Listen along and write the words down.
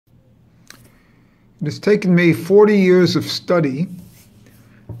It has taken me 40 years of study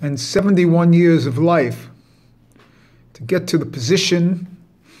and 71 years of life to get to the position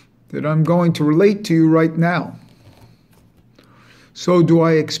that I'm going to relate to you right now. So do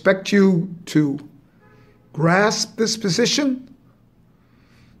I expect you to grasp this position?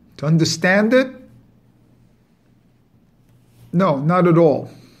 To understand it? No, not at all.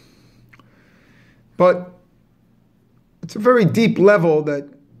 But it's a very deep level that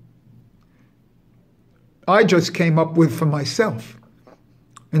I just came up with for myself.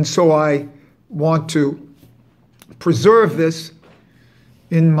 And so I want to preserve this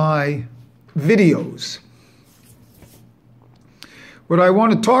in my videos. What I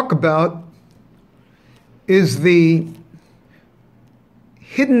want to talk about is the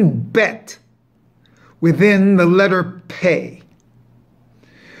hidden bet within the letter Pei.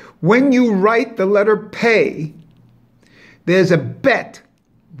 When you write the letter Pei, there's a bet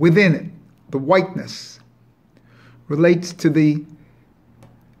within it. The whiteness relates to the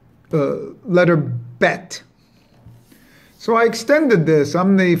letter bet. So I extended this.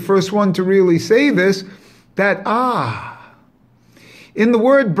 I'm the first one to really say this, that in the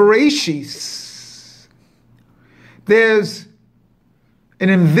word Bereshis, there's an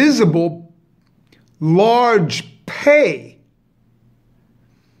invisible large Pei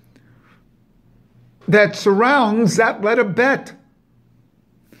that surrounds that letter bet.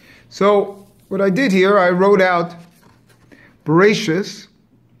 So what I did here, I wrote out Bereshis,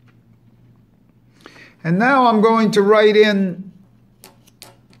 and now I'm going to write in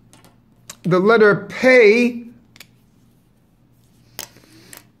the letter Pei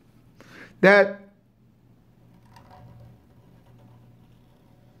that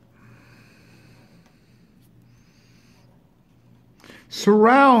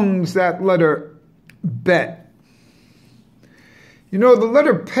surrounds that letter bet. You know, the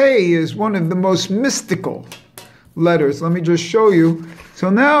letter Pei is one of the most mystical letters. Let me just show you.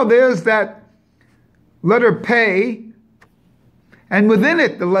 So now there's that letter Pei, and within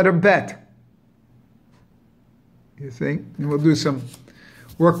it the letter bet. You see? And we'll do some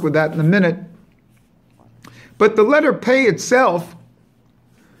work with that in a minute. But the letter Pei itself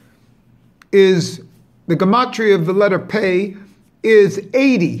is, the gematria of the letter Pei is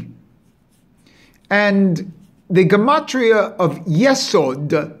 80. And the gematria of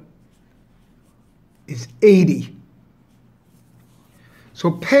Yesod is 80.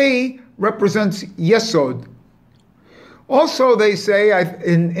 So Pei represents Yesod. Also, they say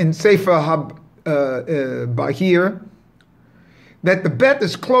in Sefer Bahir that the bet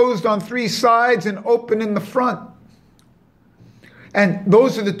is closed on three sides and open in the front. And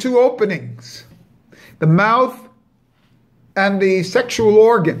those are the two openings, the mouth and the sexual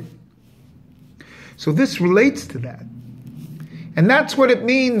organ. So this relates to that. And that's what it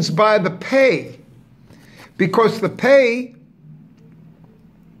means by the Pei, because the Pei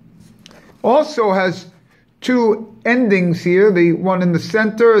also has two endings here. The one in the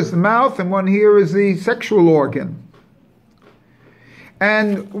center is the mouth, and one here is the sexual organ.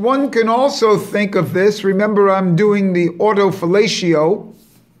 And one can also think of this, remember I'm doing the autofellatio,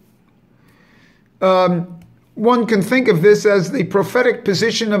 one can think of this as the prophetic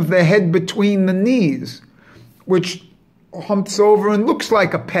position of the head between the knees, which humps over and looks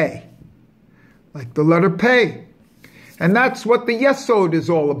like a Pei, like the letter Pei. And that's what the Yesod is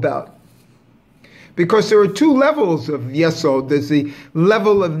all about. Because there are two levels of Yesod. There's the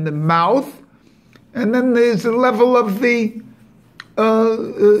level of the mouth, and then there's the level of the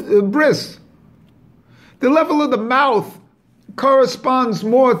bris. The level of the mouth corresponds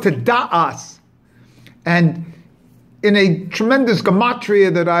more to Da'as. And in a tremendous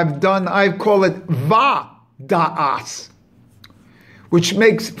gematria that I've done, I call it Va-Da'as, which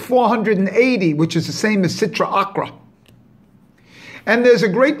makes 480, which is the same as Sitra Akra. And there's a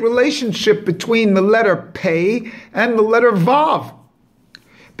great relationship between the letter Pei and the letter Vav,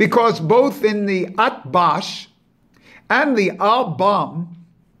 because both in the Atbash and the Albam,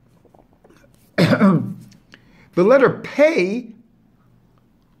 the letter Pei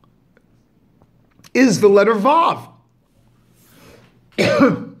is the letter Vav.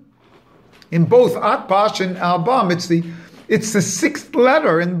 In both Atbash and Albam, it's the sixth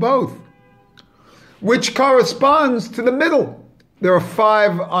letter in both, which corresponds to the middle. There are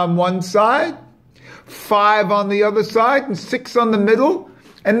 5 on one side, 5 on the other side, and 6 on the middle.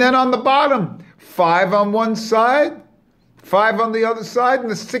 And then on the bottom, 5 on one side, 5 on the other side,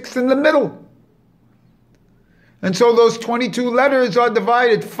 and the 6 in the middle. And so those 22 letters are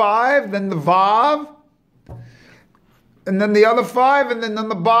divided 5, then the Vav, and then the other 5, and then on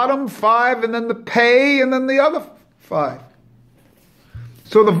the bottom 5, and then the Pei, and then the other 5.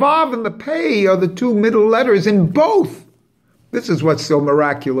 So the Vav and the Pei are the two middle letters in both. This is what's so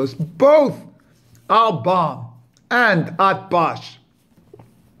miraculous. Both Al-Bam and Atbash.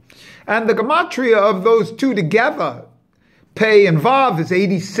 And the gematria of those two together, Pei and Vav, is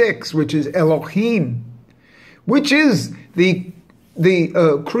 86, which is Elohim, which is the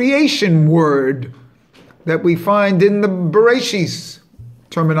creation word that we find in the Bereshis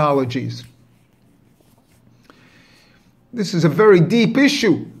terminologies. This is a very deep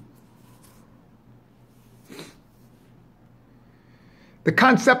issue. The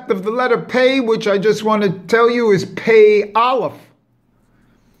concept of the letter Pei, which I just want to tell you, is Pei Aleph,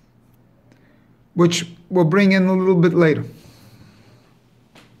 which we'll bring in a little bit later,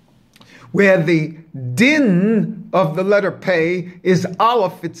 where the din of the letter Pei is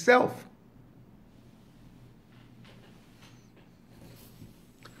Aleph itself.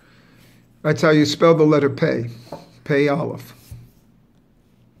 That's how you spell the letter Pei, Pei Aleph.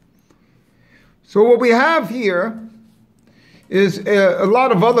 So what we have here is a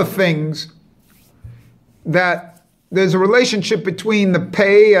lot of other things, that there's a relationship between the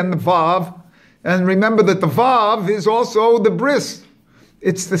Pei and the Vav. And remember that the Vav is also the bris.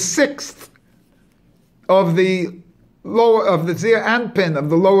 It's the sixth of the lower, of the Zir Anpin, of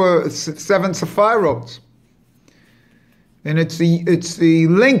the lower seven Sephirots. And it's the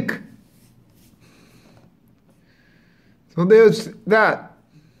link. So there's that.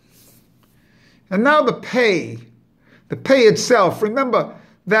 And now the Pei itself. Remember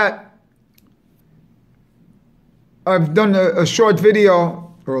that I've done a short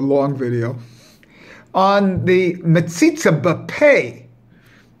video, or a long video, on the Metzitza B'Pei,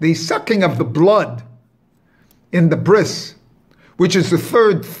 the sucking of the blood in the bris, which is the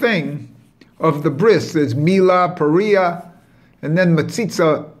third thing of the bris. There's Mila, Paria, and then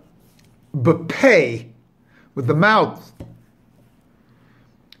Metzitza B'Pei, with the mouth.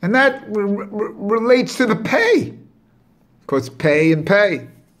 And that relates to the Pei. Of course, Pei and Pei.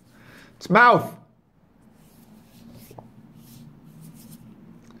 It's mouth.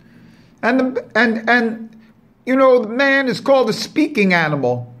 And you know, the man is called a speaking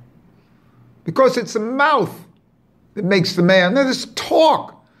animal because it's the mouth that makes the man. Now, this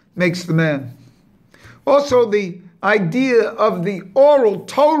talk makes the man. Also, the idea of the oral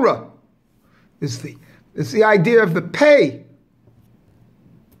Torah is the idea of the Pei.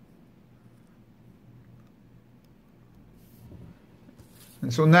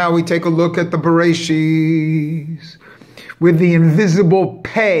 And so now we take a look at the Bereshis with the invisible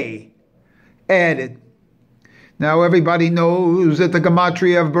Pei added. Now everybody knows that the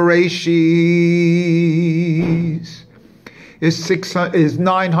gematria of Bereshis is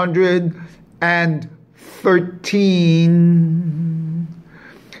 913.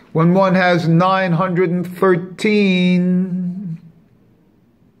 When one has 913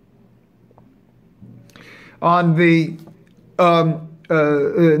 on the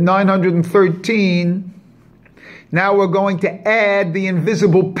 913, now we're going to add the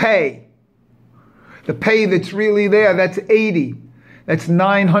invisible Pei. The Pei that's really there, that's 80. That's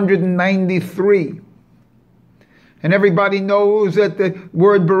 993. And everybody knows that the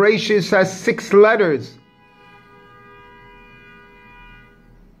word Bereshis has 6 letters.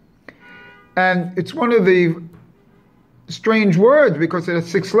 And it's one of the strange words because it has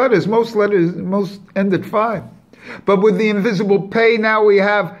 6 letters. Most end at 5. But with the invisible Pei, now we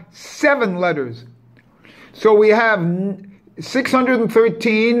have 7 letters. So we have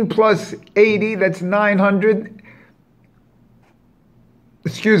 613 plus 80, that's 900.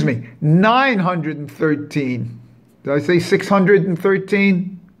 Excuse me, 913. Did I say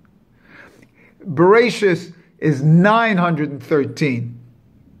 613? Bereshis is 913.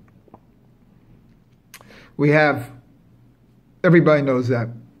 We have, everybody knows that.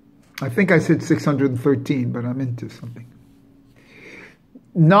 I think I said 613, but I'm into something.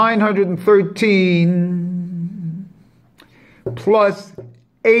 913 plus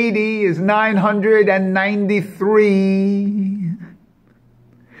 80 is 993.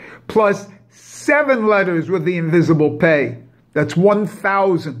 Plus 7 letters with the invisible Pei. That's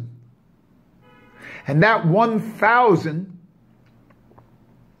 1,000. And that 1,000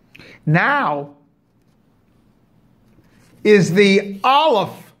 now is the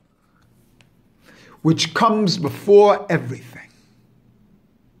Aleph, which comes before everything.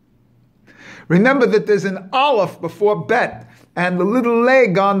 Remember that there's an Aleph before Bet, and the little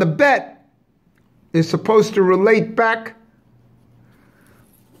leg on the Bet is supposed to relate back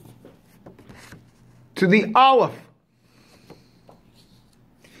to the Aleph.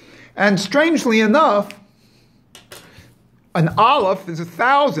 And strangely enough, an aleph is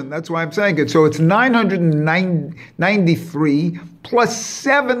 1,000. That's why I'm saying it. So it's 993 plus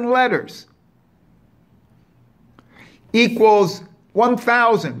 7 letters equals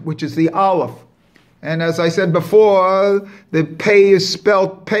 1,000, which is the aleph. And as I said before, the pei is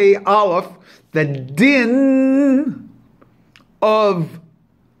spelled pei aleph. The din of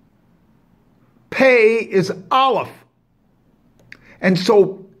pei is aleph. And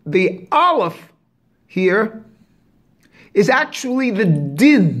so the aleph here is actually the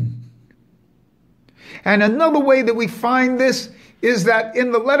din. And another way that we find this is that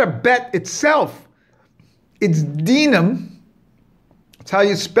in the letter bet itself, it's dinam. That's how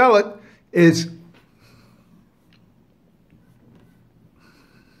you spell it, is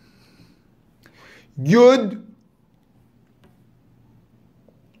Yud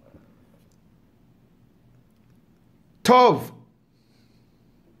Tov.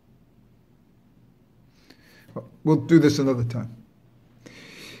 We'll do this another time.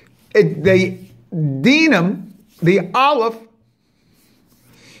 The dinam, the aleph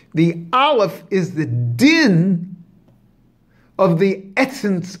is the din of the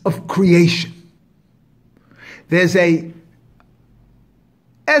essence of creation. There's a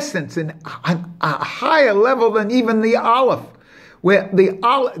essence in a higher level than even the aleph, where the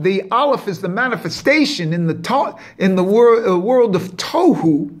aleph is the manifestation in the world of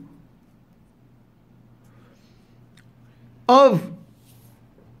tohu of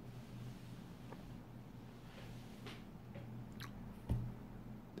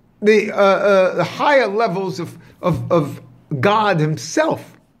the higher levels of God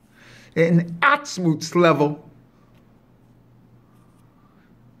Himself, in Atzmut's level,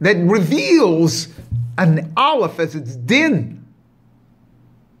 that reveals an aleph as its din,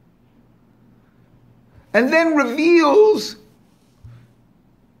 and then reveals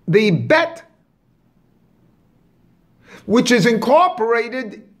the bet, which is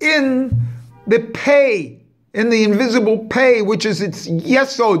incorporated in the pei, in the invisible pei, which is its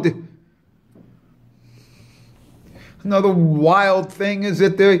yesod. Another wild thing is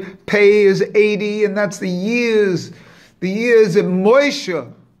that the pei is 80, and that's the years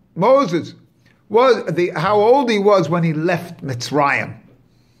that Moses was, how old he was when he left Mitzrayim.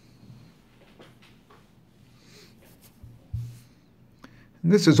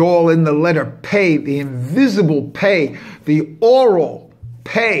 And this is all in the letter pei, the invisible pei, the oral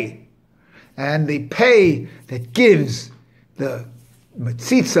pei, and the pei that gives the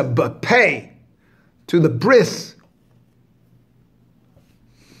metzitza b'pei to the bris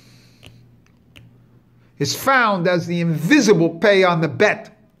is found as the invisible pei on the bet.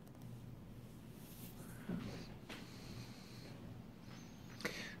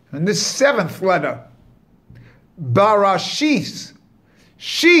 And this 7th letter, barashis,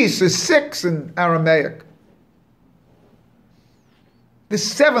 shis is 6 in Aramaic.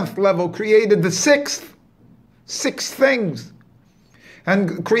 This 7th level created the 6 things,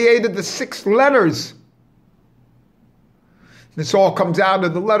 and created the 6 letters. This all comes out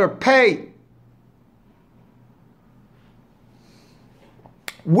of the letter pei,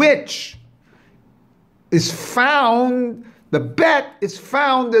 which is found, the bet is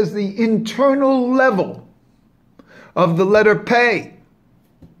found as the internal level of the letter pei,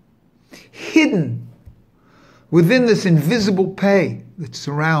 hidden within this invisible pei that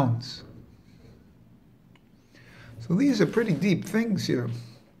surrounds. So these are pretty deep things here.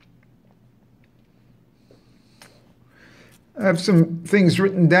 I have some things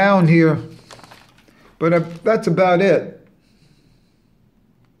written down here, but that's about it.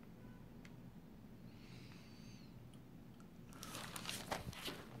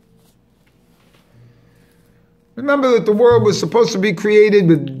 Remember that the world was supposed to be created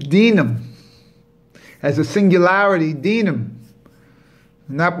with dinam, as a singularity, dinam.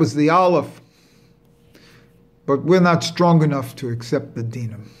 And that was the aleph. But we're not strong enough to accept the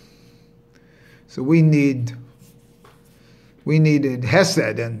dinam. So we needed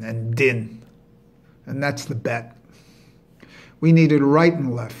hesed and din. And that's the bet. We needed right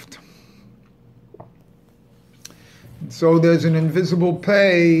and left. And so there's an invisible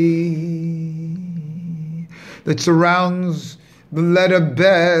pei that surrounds the letter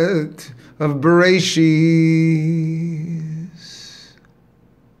bet of Bereshis.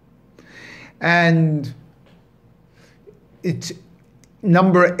 And it's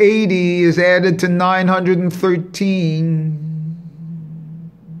number 80 is added to 913.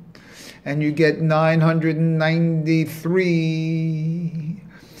 And you get 993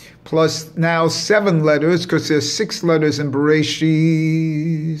 plus now 7 letters, because there's 6 letters in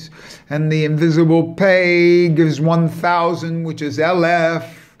Bereshis, and the invisible pei gives 1,000, which is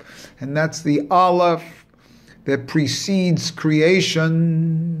Aleph, and that's the Aleph that precedes creation,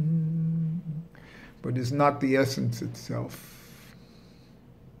 but is not the essence itself.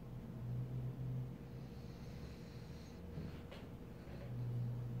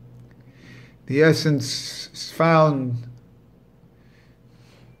 The essence is found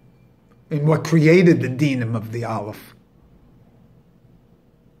in what created the dinim of the Aleph.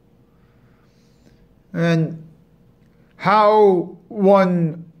 And how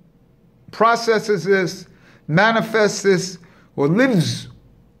one processes this, manifests this, or lives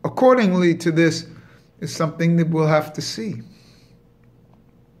accordingly to this is something that we'll have to see.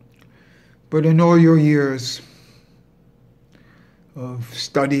 But in all your years of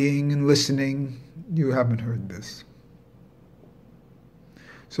studying and listening, you haven't heard this.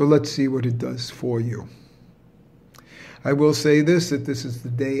 So let's see what it does for you. I will say this, that this is the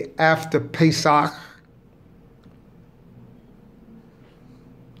day after Pesach.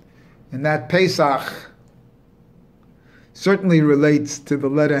 And that Pesach certainly relates to the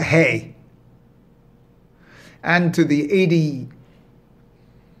letter Hey and to the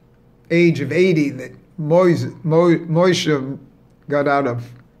age of 80 that Moshe got out of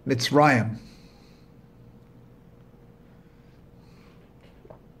Mitzrayim.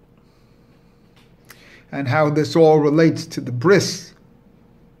 And how this all relates to the bris,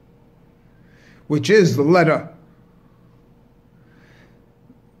 which is the letter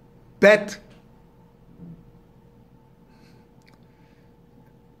Bet,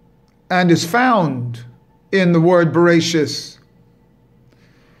 and is found in the word Bereshis.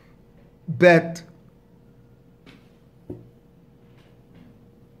 Bet,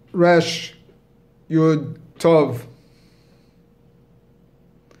 Resh, Yud, Tov.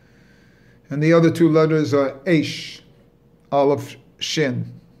 And the other two letters are Aish, Aleph,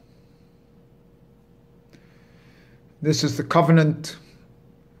 Shin. This is the covenant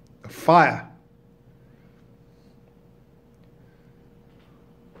of fire.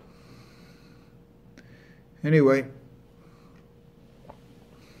 Anyway,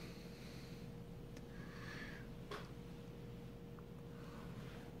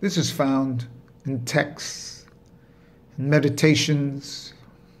 this is found in texts, in meditations,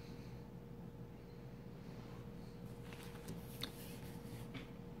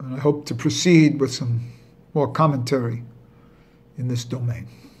 and I hope to proceed with some more commentary in this domain.